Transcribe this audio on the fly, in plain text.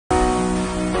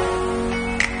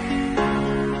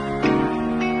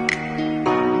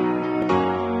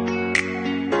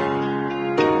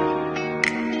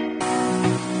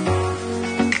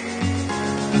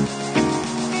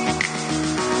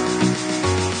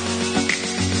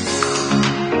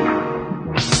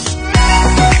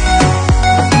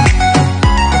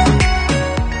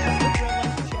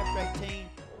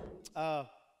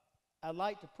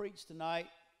to preach tonight.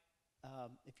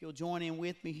 If you'll join in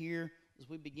with me here as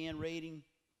we begin reading,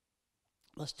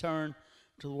 let's turn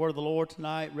to the word of the Lord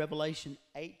tonight, Revelation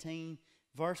 18,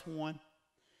 verse 1.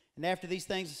 And after these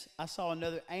things, I saw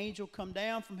another angel come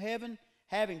down from heaven,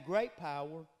 having great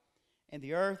power, and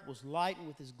the earth was lightened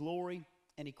with his glory.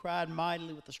 And he cried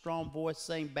mightily with a strong voice,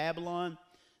 saying, Babylon,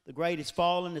 the great is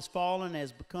fallen,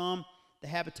 has become the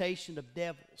habitation of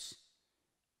devils,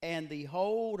 and the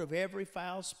hold of every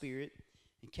foul spirit,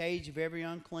 and cage of every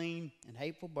unclean and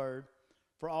hateful bird.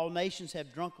 For all nations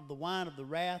have drunk of the wine of the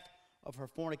wrath of her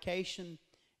fornication,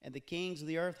 and the kings of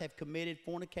the earth have committed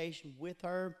fornication with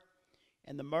her,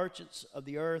 and the merchants of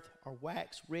the earth are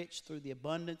waxed rich through the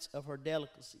abundance of her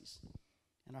delicacies.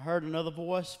 And I heard another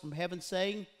voice from heaven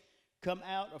saying, Come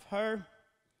out of her,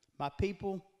 my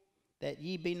people, that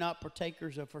ye be not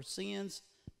partakers of her sins,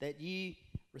 that ye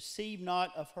receive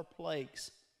not of her plagues.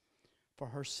 For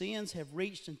her sins have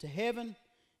reached into heaven,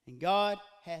 and God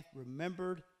hath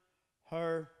remembered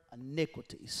her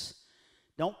iniquities.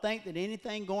 Don't think that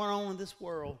anything going on in this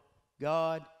world,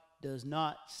 God does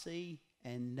not see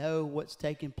and know what's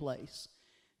taking place.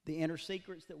 The inner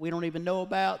secrets that we don't even know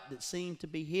about, that seem to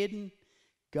be hidden,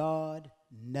 God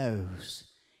knows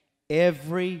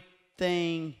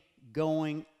everything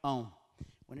going on.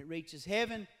 When it reaches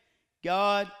heaven,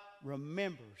 God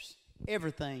remembers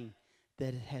everything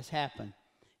that has happened.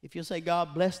 If you'll say,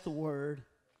 God bless the word.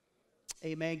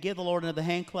 Amen. Give the Lord another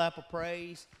hand clap of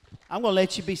praise. I'm going to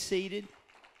let you be seated.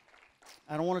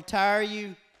 I don't want to tire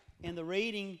you in the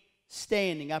reading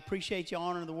standing. I appreciate you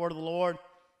honoring the word of the Lord.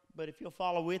 But if you'll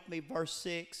follow with me, verse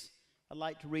 6, I'd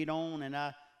like to read on. And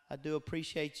I do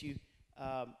appreciate you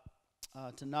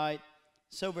tonight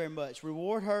so very much.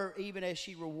 Reward her even as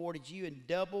she rewarded you, and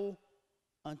double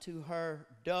unto her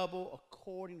double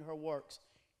according to her works.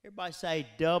 Everybody say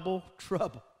double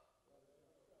trouble.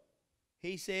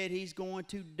 He said he's going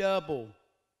to double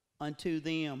unto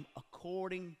them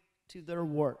according to their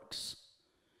works.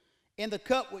 In the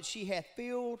cup which she hath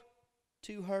filled,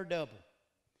 to her double.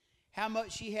 How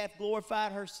much she hath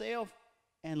glorified herself,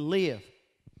 and lived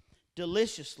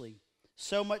deliciously.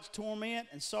 So much torment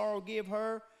and sorrow give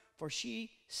her, for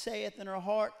she saith in her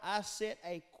heart, I sit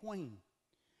a queen,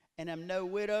 and am no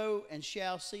widow, and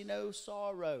shall see no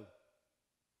sorrow.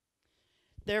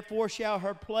 Therefore shall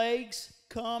her plagues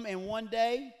come in one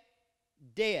day,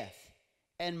 death,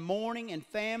 and mourning, and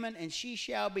famine, and she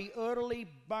shall be utterly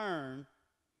burned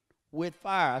with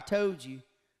fire. I told you,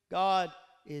 God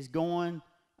is going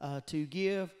to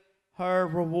give her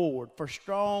reward. For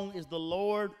strong is the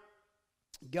Lord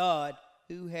God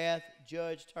who hath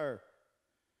judged her.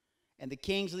 And the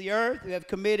kings of the earth who have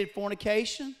committed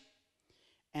fornication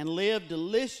and lived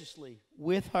deliciously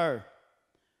with her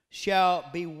shall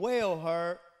bewail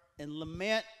her and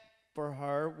lament for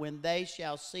her when they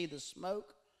shall see the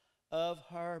smoke of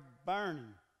her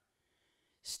burning,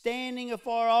 standing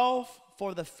afar off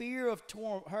for the fear of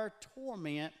her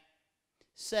torment,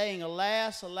 saying,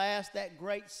 Alas, alas, that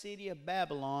great city of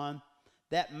Babylon,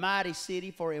 that mighty city,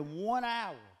 for in 1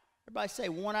 hour, everybody say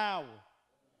 1 hour,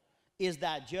 is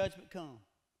thy judgment come.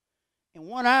 In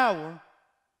 1 hour,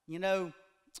 you know,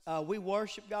 we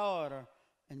worship God,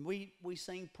 and we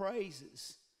sing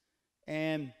praises.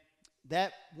 And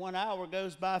that 1 hour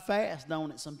goes by fast,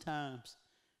 don't it, sometimes?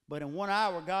 But in 1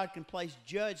 hour, God can place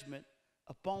judgment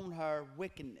upon her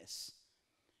wickedness.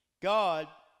 God,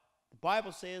 the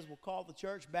Bible says, will call the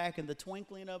church back in the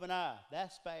twinkling of an eye.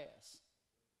 That's fast.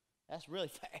 That's really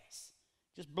fast.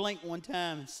 Just blink one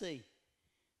time and see.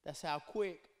 That's how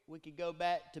quick we could go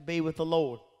back to be with the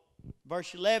Lord.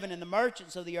 Verse 11, and the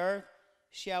merchants of the earth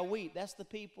shall weep. That's the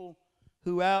people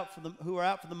who are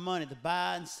out for the money, to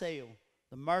buy and sell.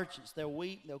 The merchants, they'll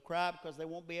weep, they'll cry because they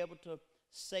won't be able to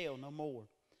sell no more.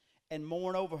 And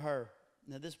mourn over her.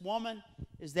 Now this woman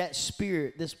is that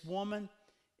spirit. This woman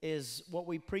is what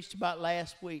we preached about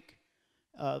last week,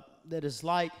 that is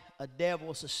like a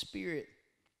devil. It's a spirit,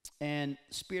 and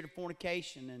spirit of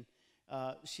fornication.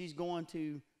 And she's going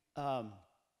to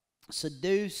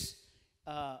seduce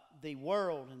the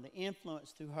world and the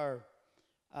influence through her.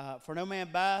 For no man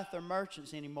buyeth their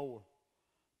merchants anymore.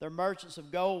 They're merchants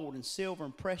of gold and silver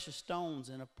and precious stones,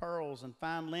 and of pearls and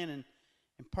fine linen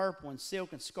and purple and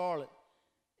silk and scarlet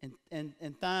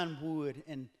and fine wood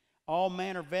and all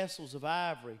manner vessels of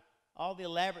ivory. All the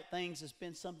elaborate things that's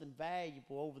been something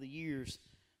valuable over the years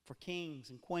for kings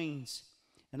and queens.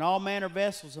 And all manner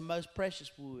vessels of most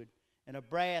precious wood, and of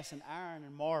brass and iron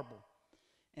and marble,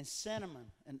 and cinnamon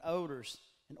and odors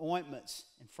and ointments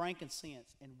and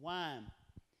frankincense and wine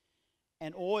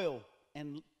and oil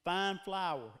and fine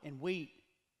flour and wheat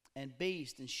and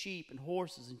beasts and sheep and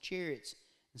horses and chariots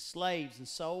and slaves and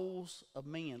souls of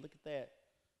men. Look at that.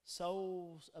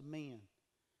 Souls of men.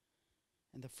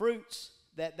 And the fruits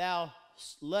that thou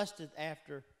lustest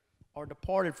after are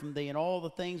departed from thee, and all the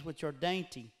things which are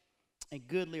dainty and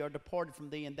goodly are departed from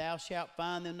thee, and thou shalt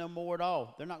find them no more at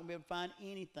all. They're not going to be able to find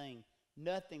anything.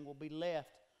 Nothing will be left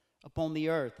upon the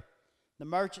earth. The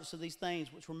merchants of these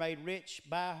things which were made rich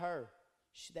by her,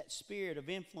 that spirit of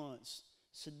influence,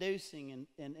 seducing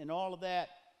and all of that,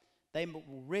 they were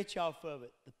rich off of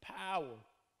it. The power,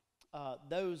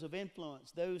 those of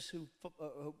influence, those who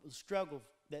struggled,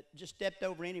 that just stepped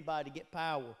over anybody to get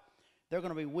power, they're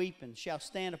going to be weeping, shall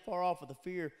stand afar off with the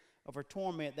fear of her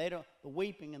torment. The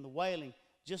weeping and the wailing,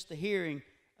 just the hearing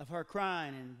of her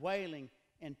crying and wailing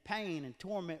and pain and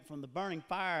torment from the burning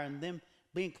fire, and them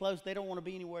being close. They don't want to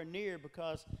be anywhere near,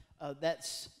 because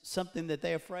that's something that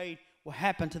they're afraid will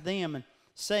happen to them. And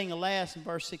saying, alas, in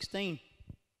verse 16,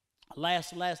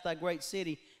 alas, alas, thy great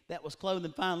city that was clothed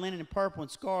in fine linen and purple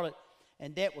and scarlet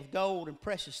and decked with gold and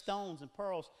precious stones and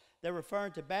pearls. They're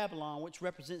referring to Babylon, which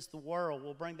represents the world.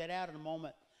 We'll bring that out in a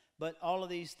moment. But all of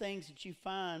these things that you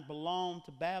find belong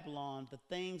to Babylon, the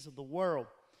things of the world.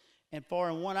 And for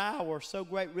in 1 hour so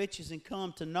great riches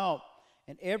come to naught,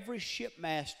 and every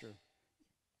shipmaster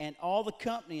and all the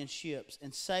company in ships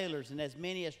and sailors and as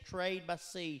many as trade by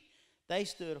sea, they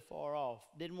stood afar off,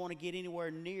 didn't want to get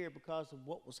anywhere near because of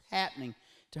what was happening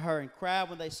to her, and cried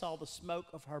when they saw the smoke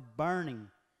of her burning,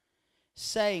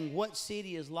 saying, what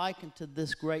city is likened to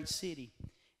this great city?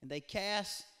 And they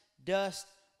cast dust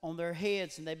on their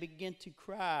heads, and they begin to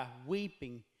cry,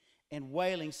 weeping and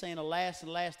wailing, saying, alas,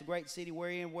 alas, the great city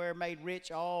wherein were made rich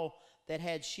all that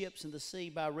had ships in the sea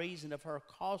by reason of her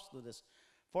costliness.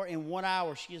 For in 1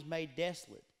 hour she is made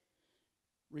desolate.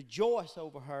 Rejoice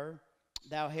over her,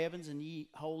 thou heavens, and ye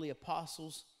holy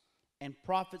apostles and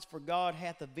prophets, for God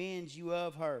hath avenged you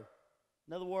of her.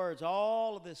 In other words,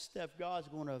 all of this stuff God's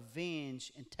going to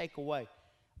avenge and take away.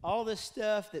 All this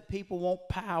stuff that people want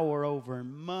power over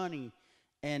and money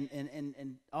and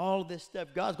all of this stuff,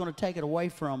 God's going to take it away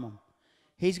from them.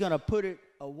 He's going to put it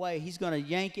away. He's going to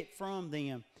yank it from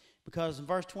them. Because in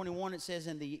verse 21 it says,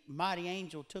 and the mighty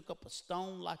angel took up a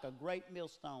stone like a great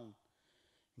millstone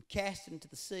and cast it into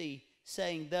the sea,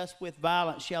 saying, thus with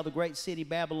violence shall the great city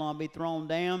Babylon be thrown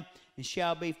down, and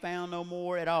shall be found no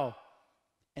more at all.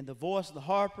 And the voice of the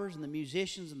harpers and the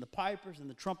musicians and the pipers and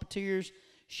the trumpeters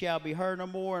shall be heard no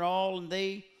more at all in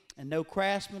thee, and no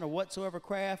craftsman or whatsoever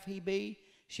craft he be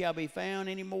shall be found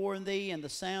any more in thee, and the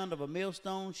sound of a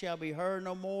millstone shall be heard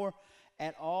no more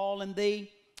at all in thee,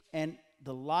 and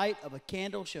the light of a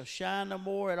candle shall shine no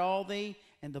more at all thee,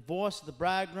 and the voice of the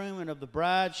bridegroom and of the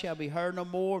bride shall be heard no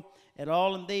more at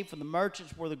all in thee. For the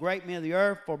merchants were the great men of the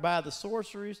earth, for by the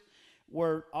sorceries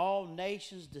were all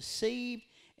nations deceived,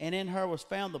 and in her was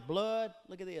found the blood,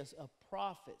 look at this, of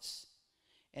prophets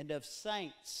and of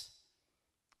saints,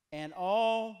 and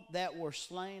all that were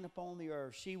slain upon the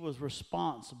earth. She was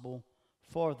responsible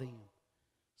for them.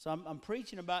 So I'm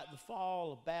preaching about the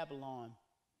fall of Babylon,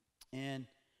 and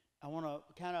I want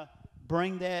to kind of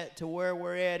bring that to where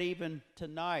we're at even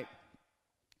tonight.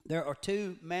 There are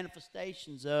two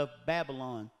manifestations of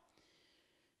Babylon.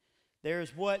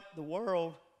 There's what the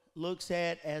world looks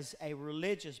at as a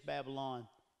religious Babylon.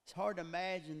 It's hard to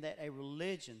imagine that a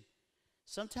religion,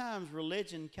 sometimes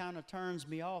religion kind of turns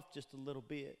me off just a little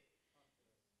bit.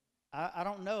 I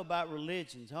don't know about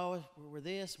religions. Oh, we're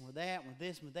this, and we're that, and we're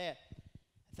this, and we're that.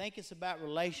 I think it's about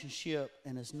relationship,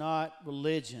 and it's not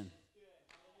religion.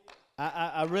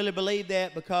 I really believe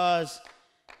that, because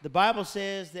the Bible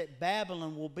says that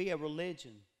Babylon will be a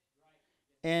religion.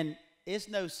 And it's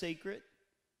no secret.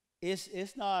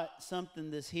 It's not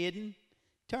something that's hidden.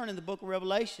 Turn in the book of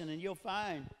Revelation and you'll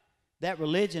find that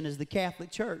religion is the Catholic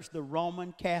Church, the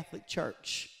Roman Catholic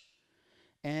Church.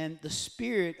 And the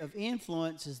spirit of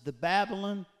influence is the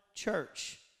Babylon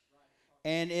church.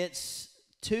 And it's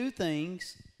two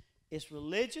things. It's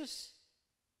religious.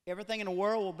 Everything in the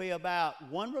world will be about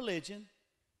one religion,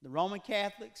 the Roman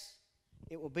Catholics.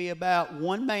 It will be about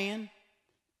one man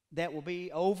that will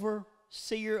be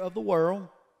overseer of the world.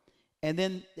 And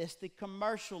then it's the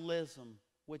commercialism,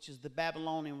 which is the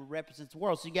Babylonian, represents the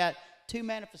world. So you got two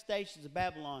manifestations of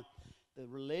Babylon, the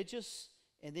religious,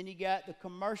 and then you got the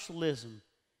commercialism.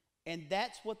 And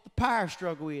that's what the power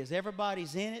struggle is.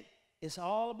 Everybody's in it. It's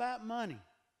all about money,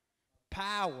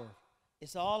 power.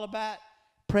 It's all about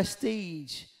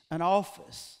prestige, an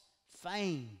office,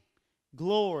 fame,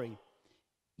 glory.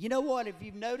 You know what? If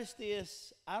you've noticed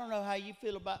this, I don't know how you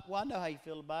feel about. Well, I know how you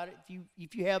feel about it.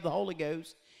 If you have the Holy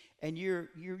Ghost and you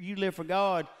live for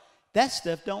God, that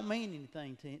stuff don't mean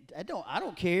anything to you. I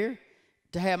don't care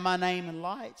to have my name in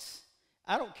lights.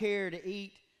 I don't care to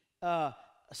eat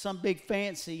some big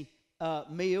fancy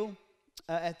meal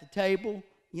at the table,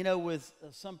 with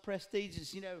some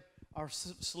prestigious, or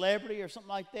celebrity or something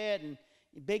like that, and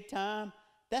big time.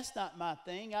 That's not my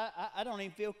thing. I don't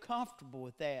even feel comfortable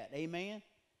with that. Amen.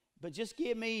 But just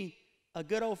give me a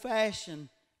good old-fashioned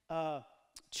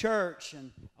church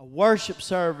and a worship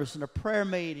service and a prayer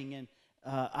meeting, and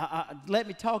let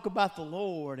me talk about the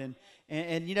Lord, and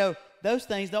those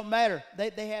things don't matter.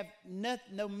 They have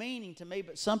no meaning to me.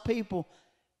 But some people,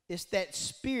 it's that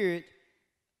spirit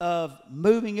of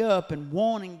moving up and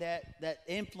wanting that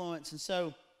influence. And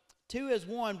so, two as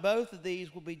one, both of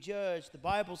these will be judged. The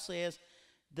Bible says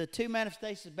the two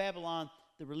manifestations of Babylon,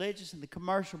 the religious and the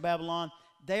commercial Babylon,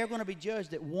 they are going to be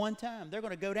judged at one time. They're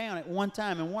going to go down at one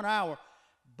time. In 1 hour,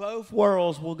 both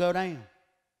worlds will go down.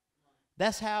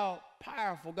 That's how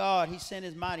powerful God, He sent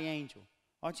His mighty angel.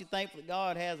 Aren't you thankful that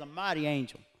God has a mighty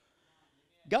angel?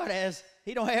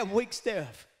 He don't have weak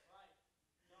stuff.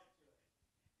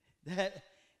 That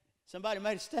somebody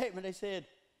made a statement. They said,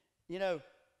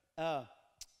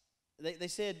 they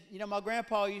said, my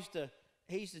grandpa used to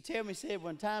tell me, he said,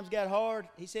 when times got hard,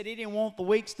 he said he didn't want the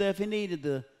weak stuff. He needed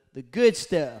the good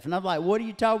stuff. And I'm like, what are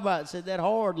you talking about? He said, that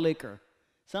hard liquor.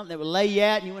 Something that would lay you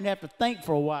out and you wouldn't have to think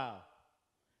for a while.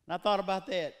 And I thought about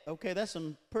that. Okay, that's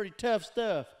some pretty tough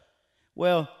stuff.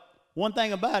 Well, one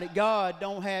thing about it, God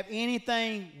don't have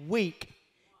anything weak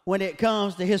when it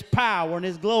comes to His power and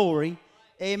His glory.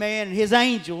 Amen. And His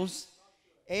angels.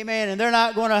 Amen. And they're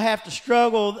not going to have to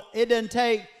struggle. It doesn't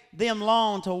take them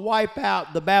long to wipe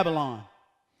out the Babylon.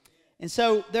 And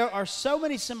so there are so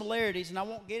many similarities, and I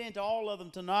won't get into all of them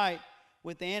tonight,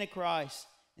 with the Antichrist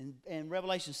in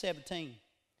Revelation 17.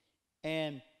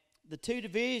 And the two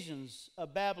divisions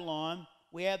of Babylon,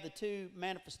 we have the two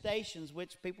manifestations,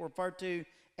 which people refer to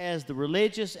as the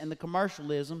religious and the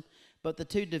commercialism. But the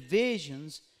two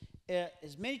divisions,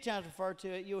 as many times referred to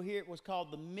it, you'll hear it was called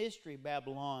the mystery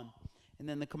Babylon and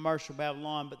then the commercial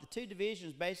Babylon. But the two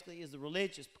divisions basically is the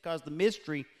religious, because the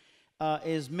mystery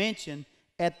is mentioned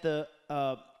at the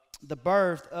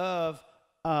birth of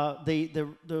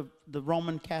the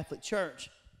Roman Catholic Church.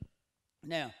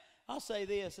 Now, I'll say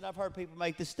this, and I've heard people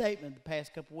make this statement the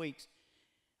past couple weeks.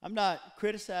 I'm not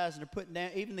criticizing or putting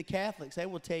down, even the Catholics, they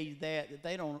will tell you that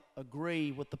they don't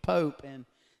agree with the Pope and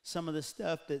some of the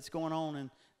stuff that's going on in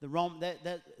the Rome.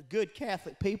 That good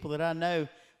Catholic people that I know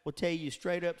will tell you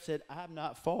straight up, said, I'm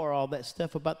not for all that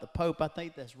stuff about the Pope. I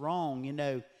think that's wrong,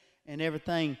 and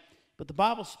everything. But the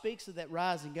Bible speaks of that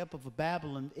rising up of a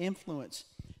Babylon influence.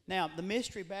 Now, the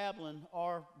mystery Babylon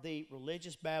or the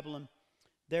religious Babylon,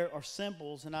 there are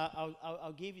symbols, and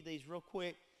I'll give you these real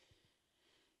quick.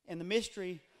 And the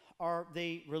mystery or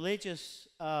the religious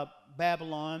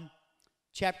Babylon,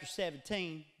 chapter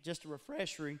 17, just a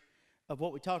refresher of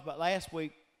what we talked about last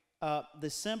week. The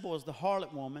symbol is the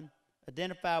harlot woman,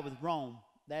 identified with Rome.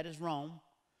 That is Rome.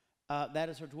 That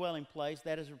is her dwelling place.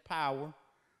 That is her power.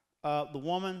 The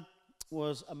woman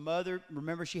was a mother.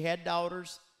 Remember, she had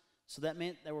daughters, so that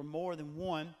meant there were more than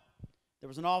one. There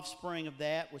was an offspring of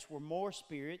that, which were more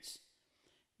spirits,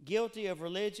 guilty of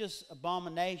religious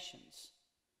abominations.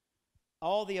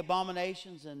 All the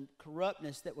abominations and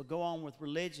corruptness that would go on with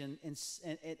religion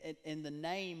in the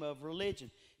name of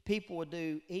religion. People would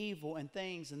do evil and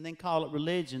things and then call it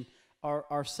religion,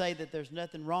 or say that there's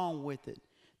nothing wrong with it.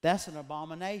 That's an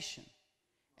abomination.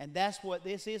 And that's what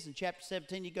this is in chapter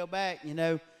 17. You go back,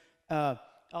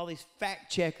 all these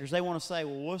fact checkers, they want to say,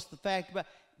 well, what's the fact about?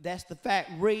 That's the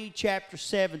fact. Read chapter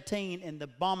 17, and the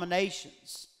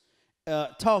abominations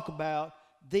talk about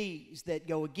these that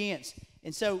go against.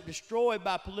 And so destroyed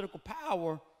by political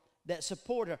power that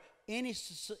support her.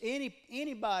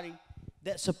 Anybody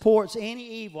that supports any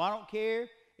evil, I don't care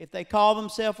if they call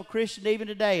themselves a Christian even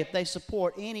today, if they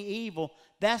support any evil,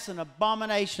 that's an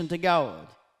abomination to God.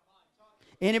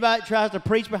 Anybody that tries to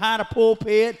preach behind a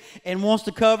pulpit and wants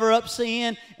to cover up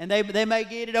sin, and they may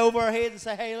get it over our heads and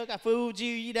say, hey, look, I fooled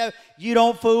you. You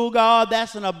don't fool God.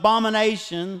 That's an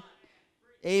abomination.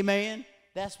 Amen.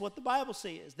 That's what the Bible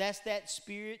says. That's that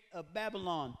spirit of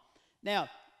Babylon. Now,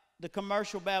 the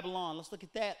commercial Babylon, let's look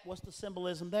at that. What's the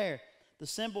symbolism there? The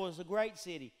symbol is a great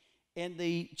city. In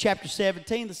the chapter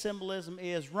 17, the symbolism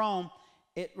is Rome.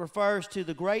 It refers to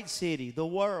the great city, the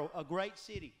world, a great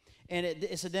city. And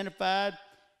it's identified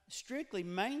strictly,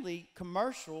 mainly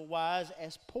commercial-wise,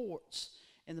 as ports.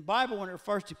 In the Bible, when it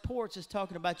refers to ports, it's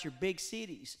talking about your big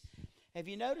cities. Have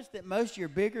you noticed that most of your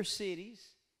bigger cities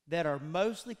that are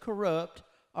mostly corrupt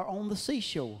are on the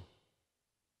seashore?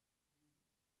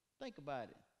 Think about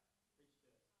it.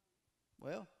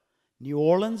 Well, New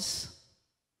Orleans,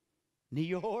 New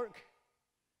York,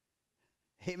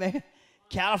 amen.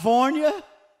 California,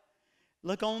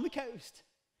 look on the coast.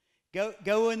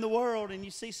 Go in the world and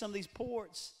you see some of these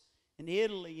ports in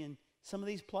Italy and some of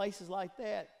these places like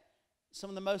that. Some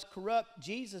of the most corrupt.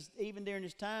 Jesus, even during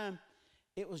his time,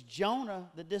 it was Jonah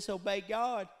that disobeyed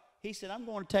God. He said, I'm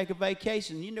going to take a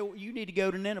vacation. You know, you need to go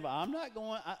to Nineveh. I'm not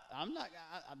going.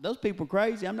 Those people are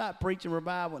crazy. I'm not preaching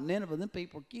revival in Nineveh. Them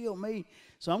people kill me.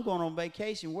 So I'm going on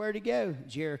vacation. Where'd he go?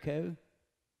 Jericho.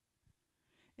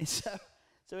 And so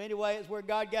anyway, it's where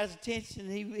God got his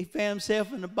attention. He found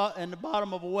himself in the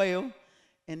bottom of a well.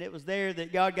 And it was there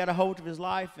that God got a hold of his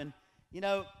life. And, you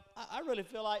know, I really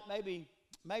feel like maybe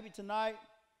tonight,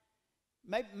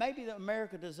 maybe that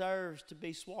America deserves to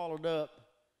be swallowed up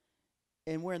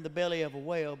and we're in the belly of a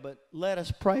whale, but let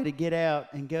us pray to get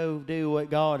out and go do what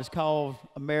God has called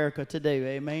America to do.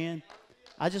 Amen.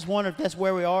 I just wonder if that's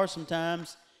where we are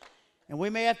sometimes. And we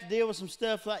may have to deal with some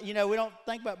stuff like, you know, we don't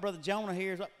think about Brother Jonah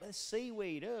here. It's like, that's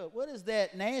seaweed. What is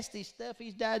that nasty stuff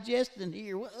he's digesting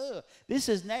here? This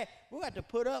is nasty. We'll have to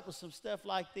put up with some stuff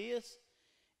like this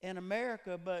in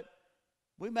America, but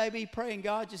we may be praying,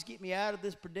 God, just get me out of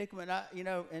this predicament.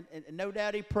 And no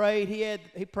doubt he prayed.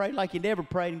 He prayed like he never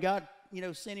prayed, and God,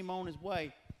 sent him on his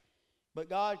way. But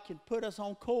God can put us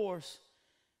on course.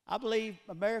 I believe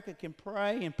America can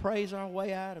pray and praise our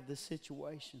way out of this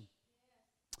situation.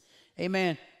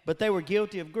 Amen. But they were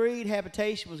guilty of greed.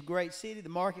 Habitation was a great city. The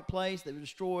marketplace, they were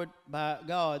destroyed by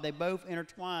God. They both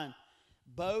intertwine.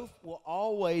 Both will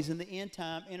always, in the end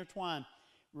time, intertwine.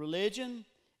 Religion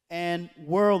and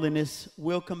worldliness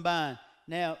will combine.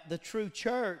 Now, the true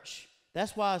church,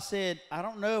 that's why I said, I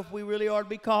don't know if we really ought to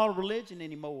be called religion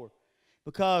anymore.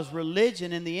 Because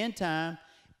religion in the end time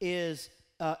is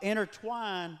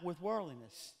intertwined with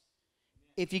worldliness.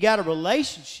 If you got a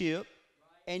relationship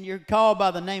and you're called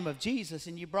by the name of Jesus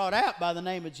and you're brought out by the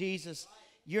name of Jesus,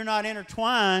 you're not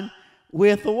intertwined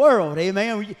with the world.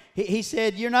 Amen. He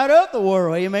said you're not of the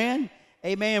world. Amen.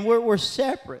 Amen. We're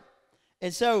separate.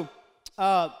 And so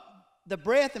the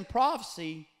breath and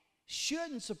prophecy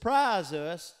shouldn't surprise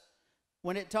us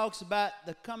when it talks about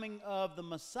the coming of the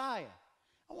Messiah.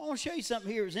 I want to show you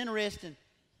something here. It's interesting.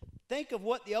 Think of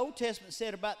what the Old Testament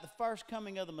said about the first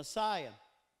coming of the Messiah,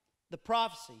 the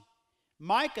prophecy.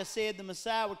 Micah said the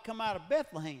Messiah would come out of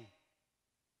Bethlehem.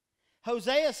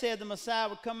 Hosea said the Messiah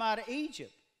would come out of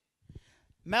Egypt.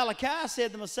 Malachi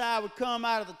said the Messiah would come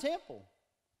out of the temple.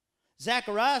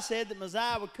 Zechariah said that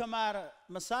Messiah would come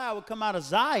out of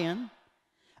Zion.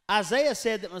 Isaiah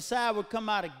said that Messiah would come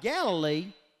out of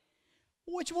Galilee.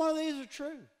 Which one of these are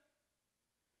true?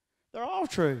 They're all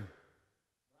true.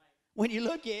 When you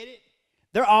look at it,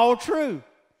 they're all true.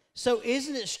 So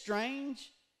isn't it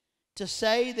strange to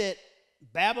say that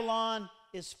Babylon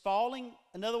is falling?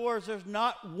 In other words, there's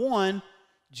not one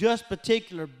just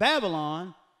particular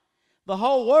Babylon. The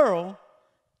whole world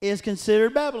is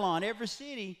considered Babylon. Every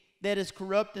city that is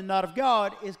corrupt and not of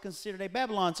God is considered a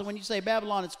Babylon. So when you say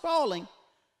Babylon is falling,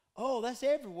 oh, that's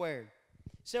everywhere.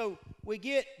 So we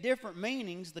get different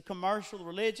meanings, the commercial, the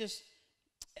religious,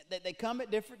 that they come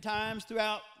at different times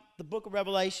throughout the book of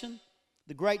Revelation,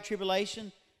 the Great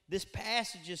Tribulation. This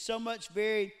passage is so much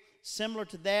very similar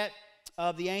to that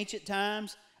of the ancient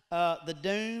times, the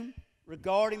doom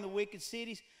regarding the wicked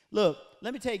cities. Look,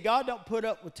 let me tell you, God don't put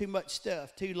up with too much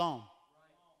stuff too long.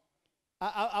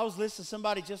 I was listening to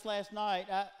somebody just last night.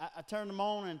 I turned them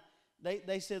on, and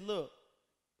they said, look,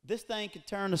 this thing could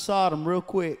turn to Sodom real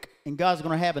quick, and God's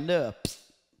going to have enough.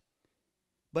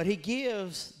 But he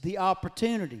gives the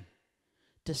opportunity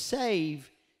to save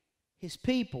his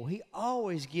people. He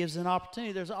always gives an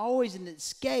opportunity. There's always an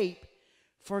escape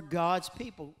for God's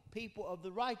people, people of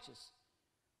the righteous.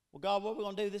 Well, God, what are we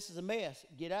going to do? This is a mess.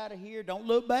 Get out of here. Don't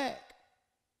look back.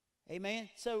 Amen.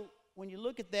 So when you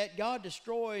look at that, God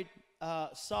destroyed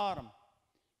Sodom.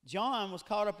 John was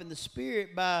caught up in the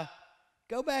spirit by,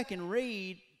 go back and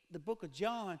read the book of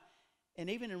John, and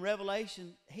even in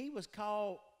Revelation, he was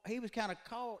kind of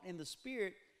caught in the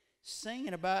spirit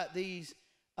singing about these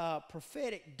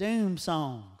prophetic doom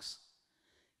songs,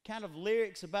 kind of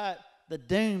lyrics about the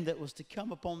doom that was to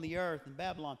come upon the earth in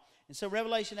Babylon. And so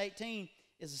Revelation 18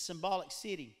 is a symbolic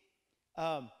city.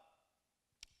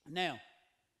 Now,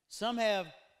 some have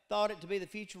thought it to be the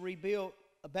future rebuilt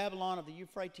of Babylon of the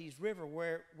Euphrates River,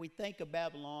 where we think of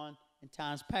Babylon in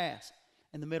times past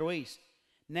in the Middle East.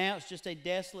 Now it's just a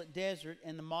desolate desert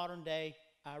in the modern-day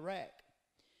Iraq.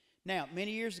 Now,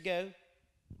 many years ago,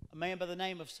 a man by the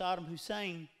name of Saddam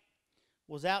Hussein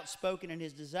was outspoken in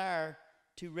his desire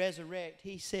to resurrect.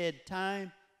 He said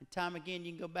time and time again,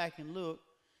 you can go back and look,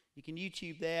 you can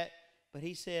YouTube that, but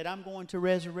he said, I'm going to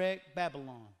resurrect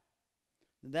Babylon.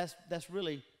 And that's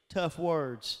really tough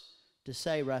words to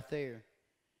say right there.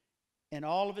 in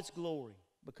all of its glory,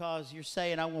 because you're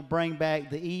saying, I will bring back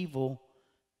the evil,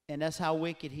 and that's how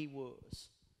wicked he was.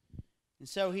 And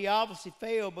so he obviously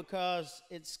failed, because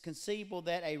it's conceivable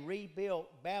that a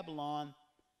rebuilt Babylon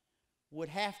would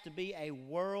have to be a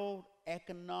world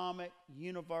economic,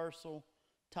 universal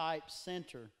type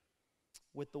center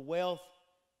with the wealth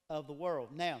of the world.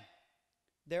 Now,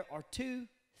 there are two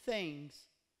things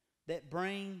that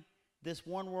bring this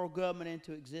one world government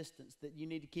into existence that you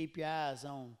need to keep your eyes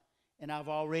on. And I've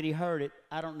already heard it,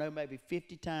 I don't know, maybe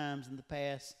 50 times in the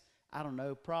past, I don't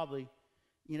know, probably,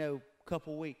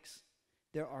 couple weeks.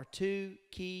 There are two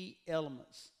key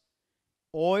elements: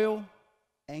 oil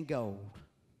and gold.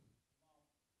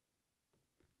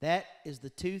 That is the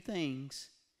two things,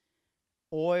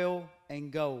 oil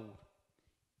and gold.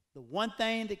 The one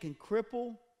thing that can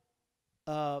cripple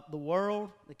the world,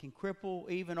 that can cripple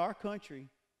even our country,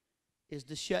 is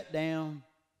the shutdown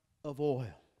of oil.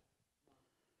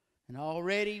 And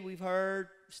already we've heard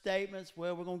statements,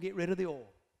 well, we're going to get rid of the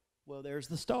oil. Well, there's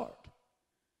the start.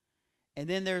 And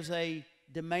then there's a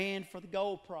demand for the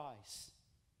gold price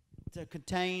to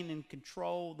contain and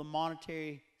control the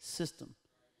monetary system.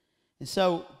 And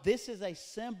so this is a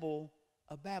symbol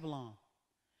of Babylon.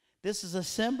 This is a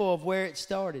symbol of where it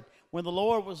started. When the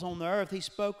Lord was on the earth, he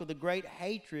spoke of the great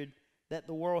hatred that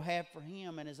the world had for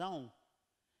him and his own.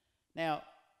 Now,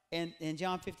 in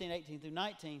John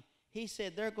 15:18-19, he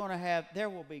said there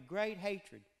will be great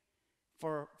hatred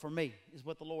for me, is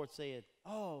what the Lord said.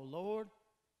 Oh, Lord,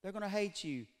 they're going to hate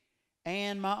you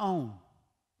and my own.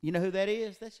 You know who that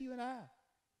is? That's you and I.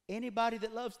 Anybody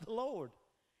that loves the Lord.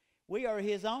 We are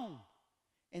his own.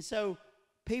 And so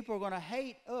people are going to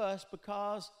hate us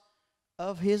because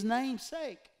of his name's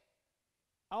sake.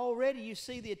 Already you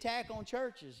see the attack on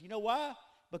churches. You know why?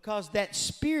 Because that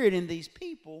spirit in these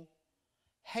people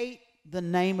hate the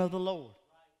name of the Lord.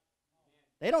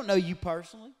 They don't know you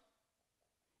personally.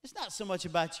 It's not so much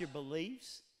about your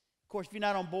beliefs. Of course, if you're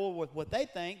not on board with what they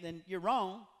think, then you're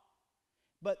wrong.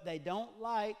 But they don't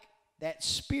like that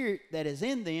spirit that is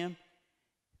in them,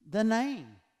 the name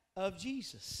of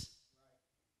Jesus.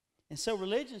 And so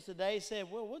religions today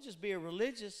said, well, we'll just be a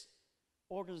religious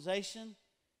organization.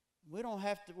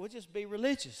 We'll just be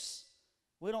religious.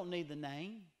 We don't need the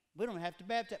name. We don't have to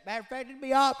baptize. Matter of fact, it'd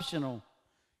be optional.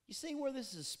 You see where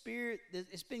this is a spirit?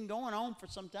 It's been going on for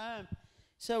some time.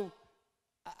 So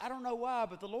I don't know why,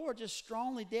 but the Lord just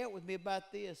strongly dealt with me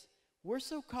about this. We're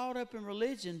so caught up in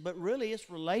religion, but really it's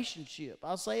relationship.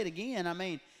 I'll say it again. I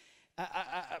mean,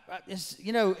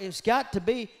 it's got to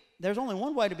be, there's only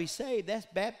one way to be saved. That's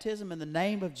baptism in the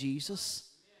name of Jesus.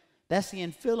 That's the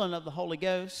infilling of the Holy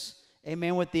Ghost.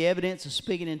 Amen, with the evidence of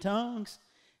speaking in tongues.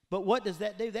 But what does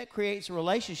that do? That creates a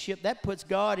relationship. That puts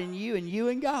God in you and you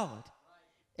in God.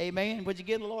 Amen. Would you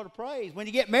give the Lord a praise? When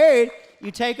you get married,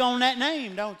 you take on that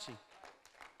name, don't you?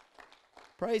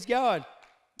 Praise God.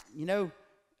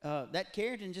 That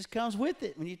character just comes with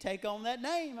it when you take on that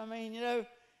name. I mean,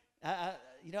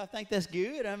 I think that's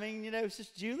good. I mean,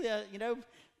 Sister Julia,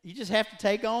 you just have to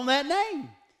take on that name.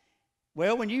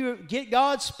 Well, when you get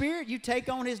God's Spirit, you take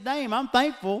on his name. I'm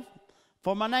thankful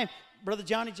for my name. Brother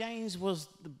Johnny James was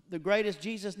the greatest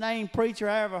Jesus name preacher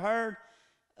I ever heard.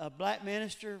 A black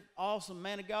minister, awesome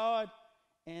man of God.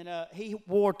 And he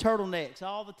wore turtlenecks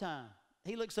all the time.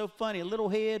 He looked so funny, a little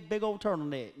head, big old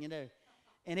turtleneck,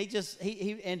 And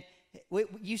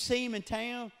you see him in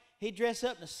town, he'd dress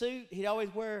up in a suit. He'd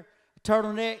always wear a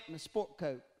turtleneck and a sport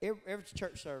coat. Every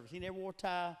church service. He never wore a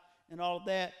tie and all of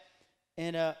that.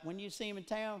 And when you see him in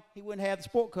town, he wouldn't have the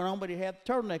sport coat on, but he'd have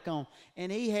the turtleneck on.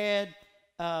 And he had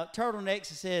turtlenecks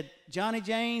that said, Johnny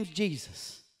James,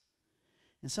 Jesus.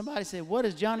 And somebody said, what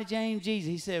is Johnny James, Jesus?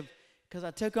 He said, because I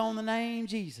took on the name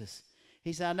Jesus.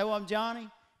 He said, I know I'm Johnny,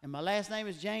 and my last name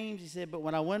is James. He said, but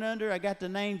when I went under, I got the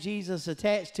name Jesus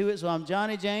attached to it, so I'm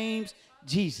Johnny James,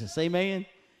 Jesus. Amen.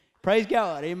 Praise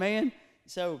God. Amen.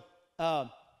 So the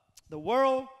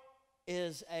world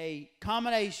is a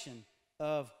combination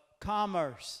of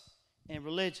commerce and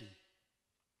religion.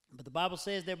 But the Bible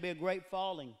says there'll be a great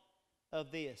falling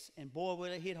of this. And boy, will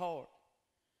it hit hard.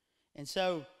 And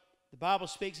so the Bible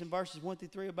speaks in verses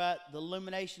 1-3 about the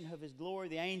illumination of his glory.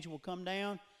 The angel will come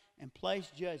down and place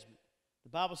judgment. The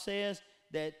Bible says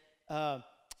that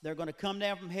they're going to come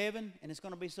down from heaven, and it's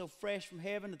going to be so fresh from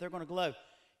heaven that they're going to glow.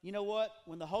 You know what?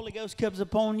 When the Holy Ghost comes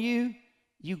upon you,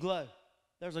 you glow.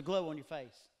 There's a glow on your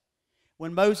face.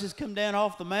 When Moses come down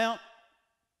off the mount,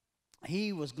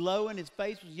 he was glowing. His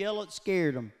face was yellow. It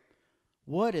scared him.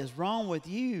 What is wrong with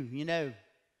you?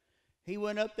 He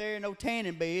went up there in no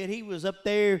tanning bed. He was up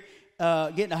there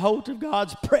getting a hold of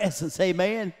God's presence.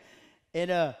 Amen.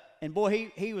 And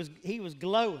boy, he was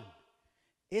glowing.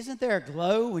 Isn't there a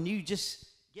glow when you just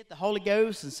get the Holy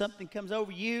Ghost and something comes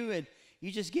over you and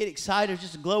you just get excited,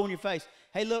 just a glow on your face?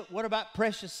 Hey, look, what about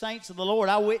precious saints of the Lord?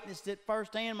 I witnessed it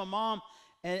firsthand. My mom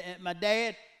and my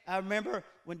dad, I remember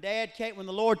when Dad came, when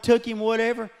the Lord took him,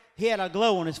 whatever, he had a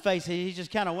glow on his face. He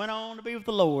just kind of went on to be with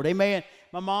the Lord. Amen.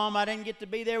 My mom, I didn't get to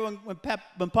be there when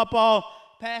Papa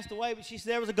passed away, but she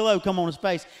said there was a glow come on his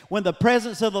face. When the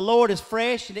presence of the Lord is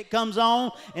fresh and it comes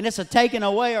on and it's a taking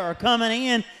away or a coming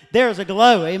in, there's a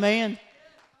glow. Amen.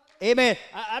 Amen.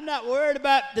 I'm not worried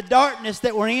about the darkness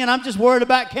that we're in. I'm just worried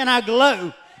about, can I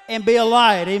glow and be a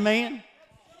light? Amen.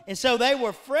 And so they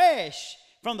were fresh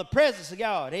from the presence of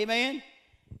God. Amen.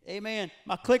 Amen.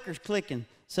 My clicker's clicking.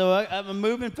 So I'm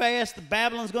moving fast. The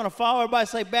Babylon's going to fall. Everybody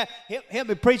say, help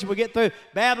me preach it. We'll get through.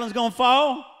 Babylon's going to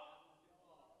fall.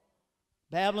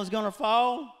 Babylon's going to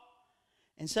fall.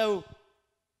 And so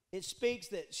it speaks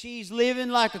that she's living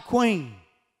like a queen.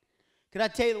 Could I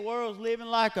tell you the world's living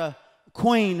like a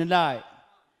queen tonight?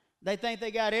 They think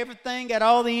they got everything, got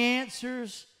all the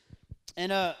answers,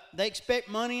 and they expect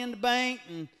money in the bank,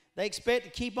 and they expect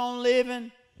to keep on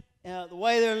living the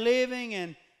way they're living.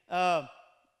 And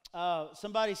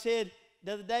somebody said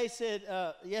the other day,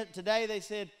 today they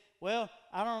said, well,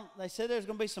 they said there's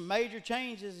going to be some major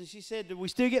changes. And she said, do we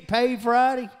still get paid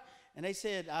Friday? And they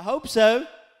said, I hope so.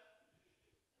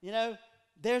 You know,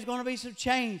 there's going to be some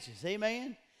changes.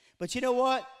 Amen. But you know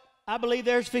what? I believe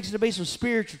there's fixing to be some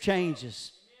spiritual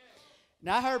changes.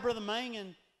 Now, I heard Brother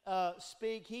Mangan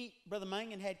speak. Brother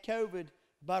Mangan had COVID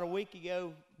about a week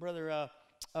ago. Brother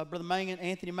Mangan,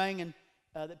 Anthony Mangan,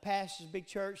 that pastors a big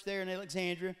church there in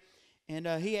Alexandria. And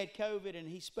he had COVID, and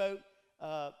he spoke.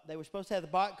 They were supposed to have the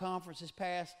Bach conference this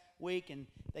past week, and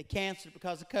they canceled it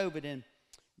because of COVID. And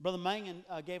Brother Mangan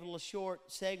gave a little short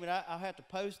segment. I'll have to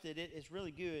post it. It's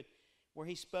really good, where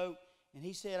he spoke. And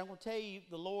he said, I'm going to tell you,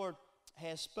 the Lord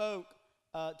has spoke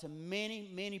to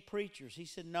many, many preachers. He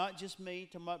said, not just me,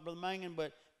 to Brother Mangan,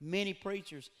 but many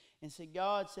preachers. And said,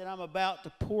 God said, I'm about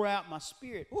to pour out my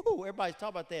spirit. Ooh, everybody's talking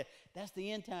about that. That's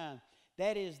the end time.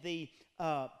 That is the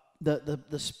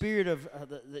spirit of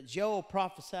that Joel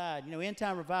prophesied, end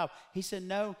time revival. He said,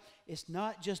 no, it's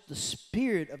not just the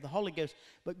spirit of the Holy Ghost,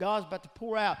 but God's about to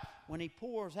pour out. When he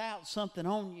pours out something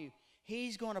on you,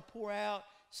 he's going to pour out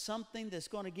something that's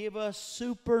going to give us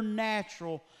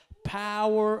supernatural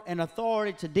power and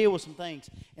authority to deal with some things.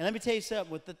 And let me tell you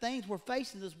something, with the things we're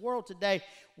facing in this world today,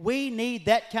 we need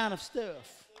that kind of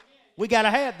stuff. We got to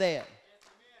have that.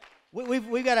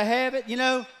 We got to have it,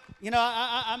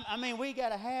 I mean, we got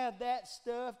to have that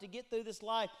stuff to get through this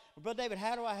life. Well, Brother David,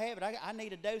 how do I have it? I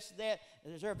need a dose of that.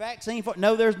 Is there a vaccine for it?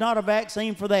 No, there's not a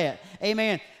vaccine for that.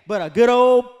 Amen. But a good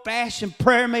old-fashioned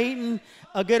prayer meeting,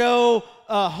 a good old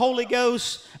Holy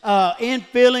Ghost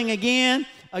infilling again,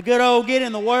 a good old get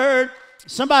in the Word.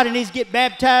 Somebody needs to get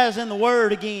baptized in the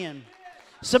Word again.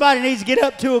 Somebody needs to get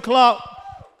up 2 o'clock.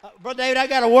 Brother David, I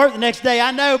got to work the next day.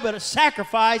 I know, but a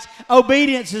sacrifice,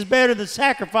 obedience is better than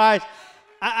sacrifice.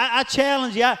 I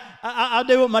challenge you. I'll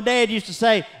do what my dad used to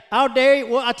say. I'll dare you.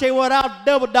 Well, I tell you what, I'll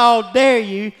double dog dare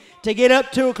you to get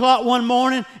up 2 o'clock one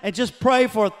morning and just pray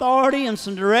for authority and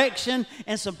some direction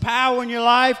and some power in your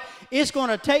life. It's going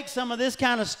to take some of this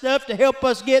kind of stuff to help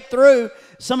us get through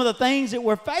some of the things that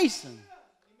we're facing.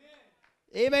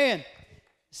 Amen.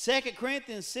 2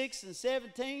 Corinthians 6 and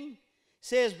 17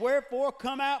 says, wherefore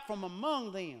come out from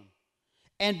among them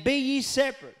and be ye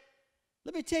separate.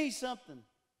 Let me tell you something.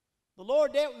 The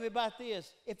Lord dealt with me about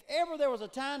this. If ever there was a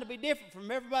time to be different from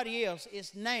everybody else,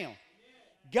 it's now.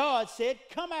 God said,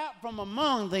 come out from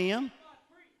among them.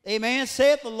 Amen,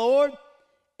 saith the Lord.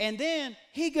 And then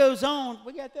he goes on.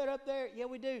 We got that up there? Yeah,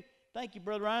 we do. Thank you,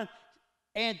 Brother Ryan.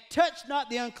 And touch not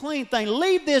the unclean thing.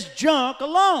 Leave this junk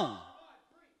alone.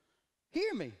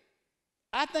 Hear me.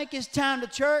 I think it's time to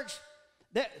church.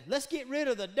 Let's get rid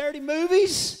of the dirty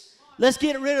movies. Let's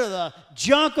get rid of the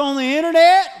junk on the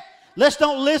internet. Let's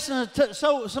don't listen to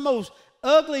some of those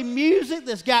ugly music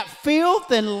that's got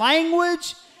filth and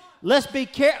language. Let's be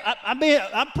careful.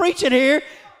 I'm preaching here.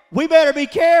 We better be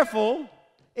careful.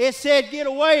 It said get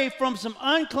away from some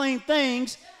unclean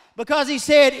things, because he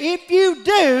said if you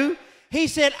do, he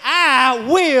said I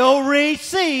will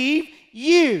receive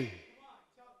you.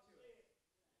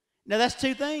 Now that's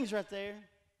two things right there.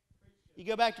 You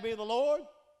go back to be with the Lord.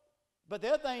 But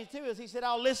the other thing too is he said,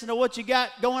 I'll listen to what you got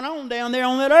going on down there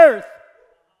on that earth.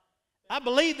 I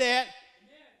believe that.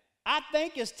 I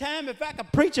think it's time, if I could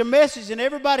preach a message and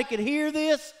everybody could hear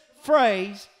this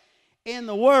phrase in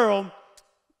the world,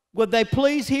 would they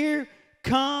please hear,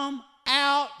 come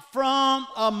out from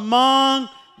among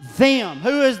them.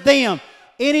 Who is them?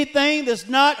 Anything that's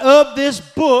not of this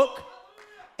book.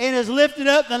 and is lifting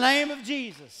up the name of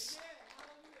Jesus.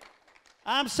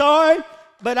 I'm sorry,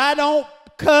 but I don't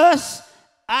cuss,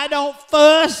 I don't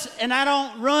fuss, and I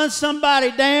don't run somebody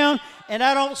down, and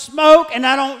I don't smoke, and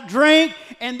I don't drink,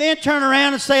 and then turn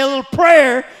around and say a little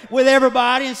prayer with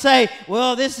everybody and say,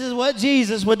 well, this is what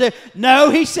Jesus would do.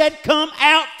 No, he said, come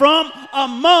out from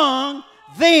among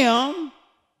them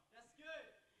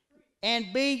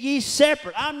and be ye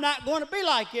separate. I'm not going to be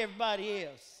like everybody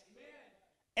else.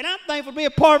 And I'm thankful to be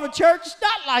a part of a church that's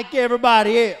not like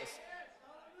everybody else.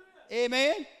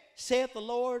 Amen. Saith the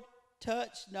Lord,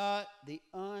 touch not the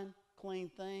unclean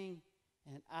thing,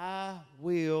 and I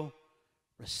will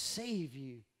receive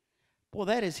you. Boy,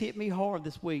 that has hit me hard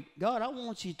this week. God, I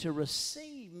want you to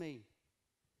receive me.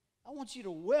 I want you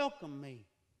to welcome me.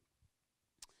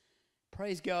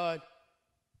 Praise God.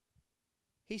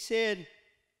 He said,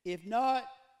 if not,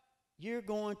 you're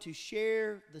going to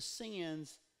share the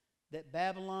sins that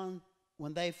Babylon,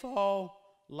 when they fall,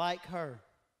 like her.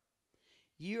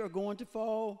 You are going to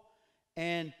fall,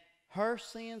 and her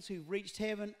sins who've reached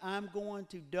heaven, I'm going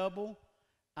to double.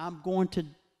 It's going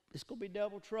to be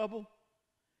double trouble.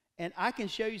 And I can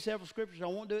show you several scriptures. I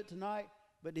won't do it tonight.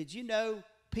 But did you know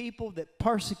people that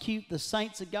persecute the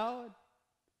saints of God?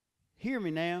 Hear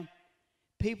me now.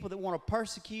 People that want to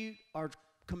persecute or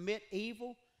commit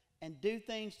evil and do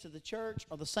things to the church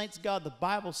or the saints of God, the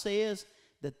Bible says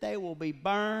that they will be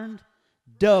burned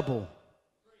double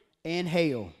in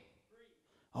hell.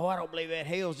 Oh, I don't believe that.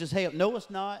 Hell's just hell. No, it's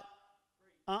not.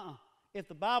 If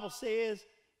the Bible says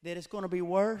that it's going to be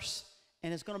worse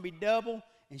and it's going to be double,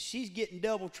 and she's getting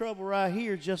double trouble right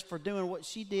here just for doing what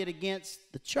she did against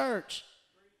the church,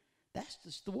 that's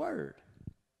just the word.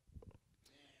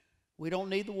 We don't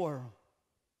need the world.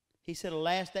 He said,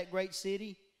 alas, that great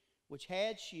city, which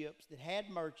had ships, that had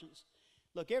merchants.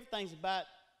 Look, everything's about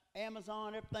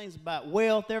Amazon. Everything's about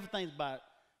wealth. Everything's about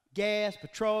gas,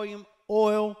 petroleum,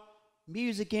 oil,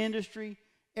 music industry.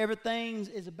 Everything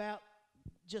is about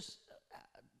just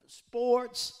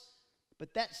sports.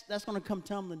 But that's going to come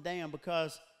tumbling down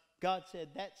because God said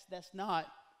that's not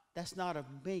of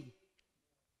me.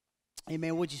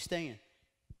 Amen. Would you stand?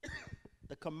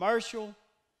 The commercial,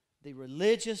 the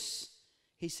religious.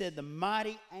 He said the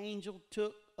mighty angel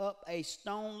took up a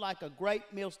stone like a great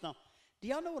millstone. Do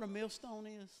y'all know what a millstone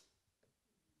is?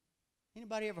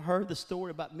 Anybody ever heard the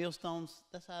story about millstones?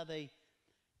 That's how they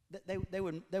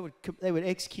would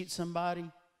execute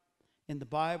somebody in the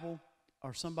Bible,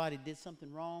 or somebody did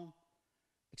something wrong,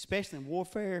 especially in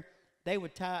warfare. They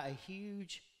would tie a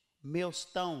huge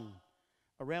millstone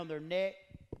around their neck,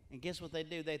 and guess what they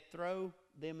do? They'd throw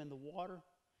them in the water,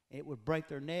 and it would break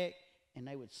their neck, and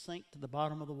they would sink to the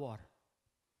bottom of the water.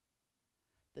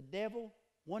 The devil,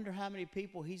 wonder how many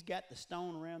people he's got the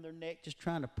stone around their neck just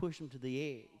trying to push them to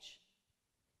the edge.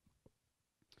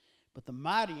 But the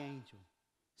mighty angel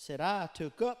said, I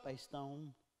took up a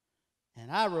stone,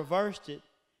 and I reversed it,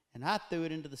 and I threw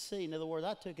it into the sea. In other words,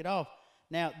 I took it off.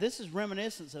 Now, this is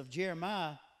reminiscence of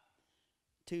Jeremiah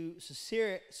to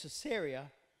Caesarea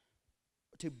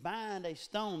to bind a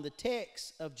stone, the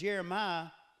text of Jeremiah,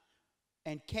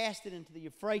 and cast it into the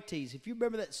Euphrates. If you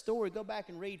remember that story, go back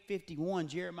and read 51,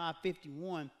 Jeremiah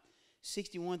 51,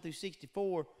 61 through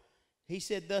 64. He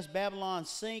said, thus Babylon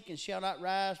sink and shall not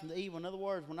rise from the evil. In other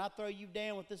words, when I throw you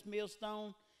down with this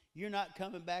millstone, you're not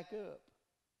coming back up.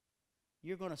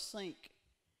 You're going to sink.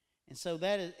 And so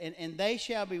that is, and they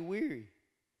shall be weary.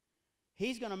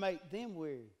 He's going to make them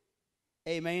weary.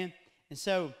 Amen. And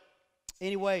so,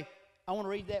 anyway, I want to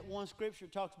read that one scripture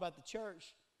that talks about the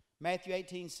church. Matthew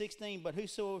 18:16. But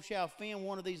whosoever shall offend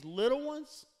one of these little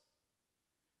ones,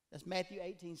 that's Matthew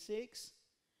 18:6,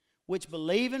 which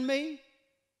believe in me,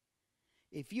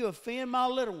 if you offend my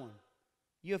little one,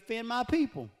 you offend my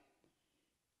people.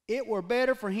 It were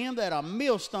better for him that a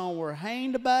millstone were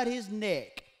hanged about his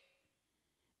neck,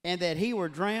 and that he were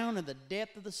drowned in the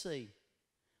depth of the sea.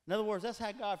 In other words, that's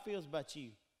how God feels about you.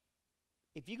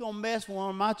 If you're going to mess with one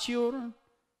of my children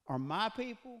or my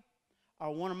people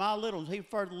or one of my little ones, he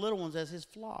referred to the little ones as his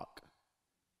flock,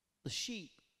 the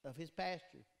sheep of his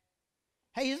pasture.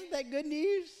 Hey, isn't that good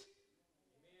news?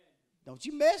 Amen. Don't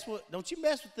you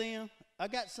mess with them. I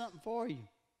got something for you.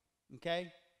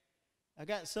 Okay? I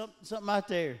got something out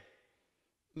there.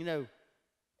 You know.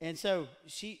 And so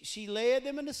she led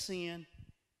them into sin,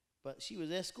 but she was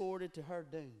escorted to her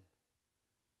doom.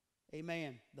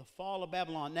 Amen. The fall of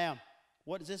Babylon. Now,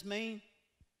 what does this mean?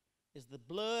 Is the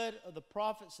blood of the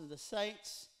prophets and the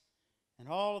saints and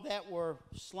all of that were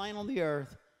slain on the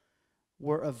earth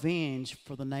were avenged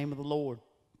for the name of the Lord.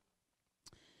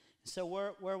 So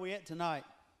where are we at tonight?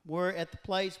 We're at the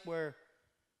place where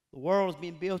the world is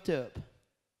being built up.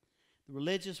 The the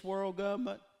religious world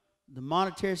government, the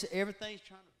monetary, everything's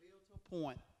trying to build to a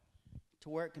point to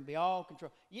where it can be all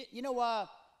controlled. You know why?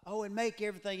 Oh, and make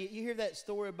everything. You hear that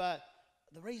story about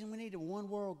the reason we need a one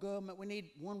world government, we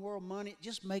need one world money. It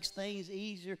just makes things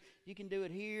easier. You can do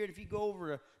it here. If you go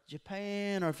over to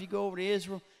Japan or if you go over to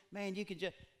Israel, man, you can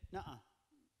just, nuh-uh.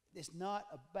 It's not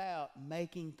about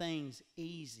making things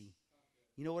easy.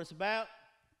 You know what it's about?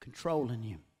 Controlling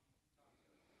you.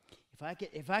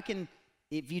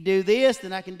 If you do this,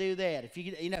 then I can do that. If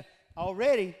you know,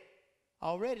 already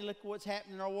look at what's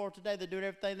happening in our world today. They're doing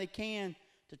everything they can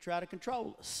to try to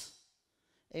control us.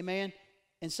 Amen.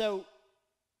 And so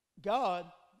God,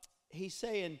 he's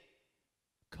saying,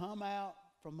 come out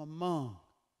from among.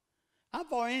 I'm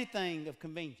for anything of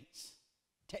convenience.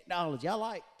 Technology. I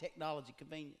like technology,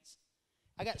 convenience.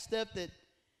 I got stuff that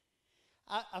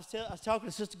I was talking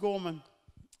to Sister Gorman,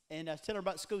 and I was telling her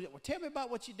about school. Well, tell me about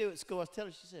what you do at school. I was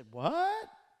telling her, she said, what?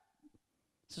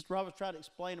 Sister Roberts tried to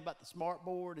explain about the smart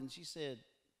board, and she said,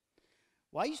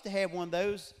 well, I used to have one of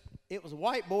those. It was a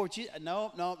whiteboard.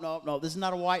 No, this is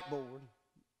not a whiteboard.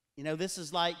 You know, this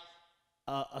is like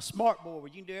a smart board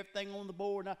where you can do everything on the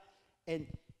board. And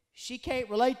she can't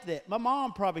relate to that. My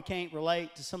mom probably can't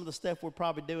relate to some of the stuff we're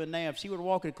probably doing now. If she were to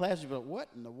walk into class, she'd be like, what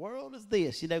in the world is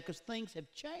this? You know, because things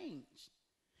have changed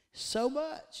so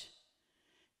much.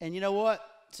 And you know what?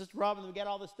 Sister Robin, we got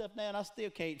all this stuff now, and I still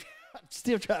can't. I'm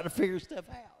still trying to figure stuff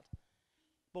out.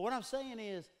 But what I'm saying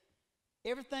is,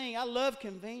 everything, I love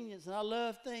convenience, and I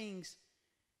love things.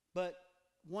 But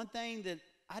one thing that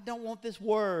I don't want this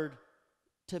word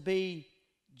to be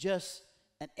just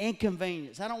an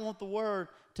inconvenience. I don't want the word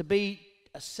to be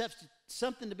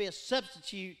something to be a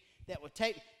substitute that would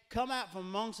come out from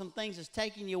among some things that's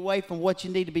taking you away from what you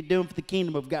need to be doing for the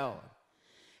kingdom of God.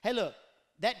 Hey, look,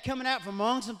 that coming out from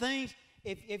among some things,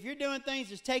 if you're doing things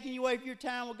that's taking you away from your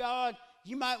time with God,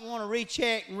 you might want to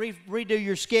recheck and redo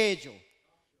your schedule.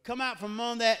 Come out from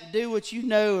among that and do what you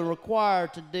know and require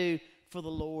to do for the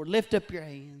Lord. Lift up your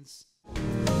hands.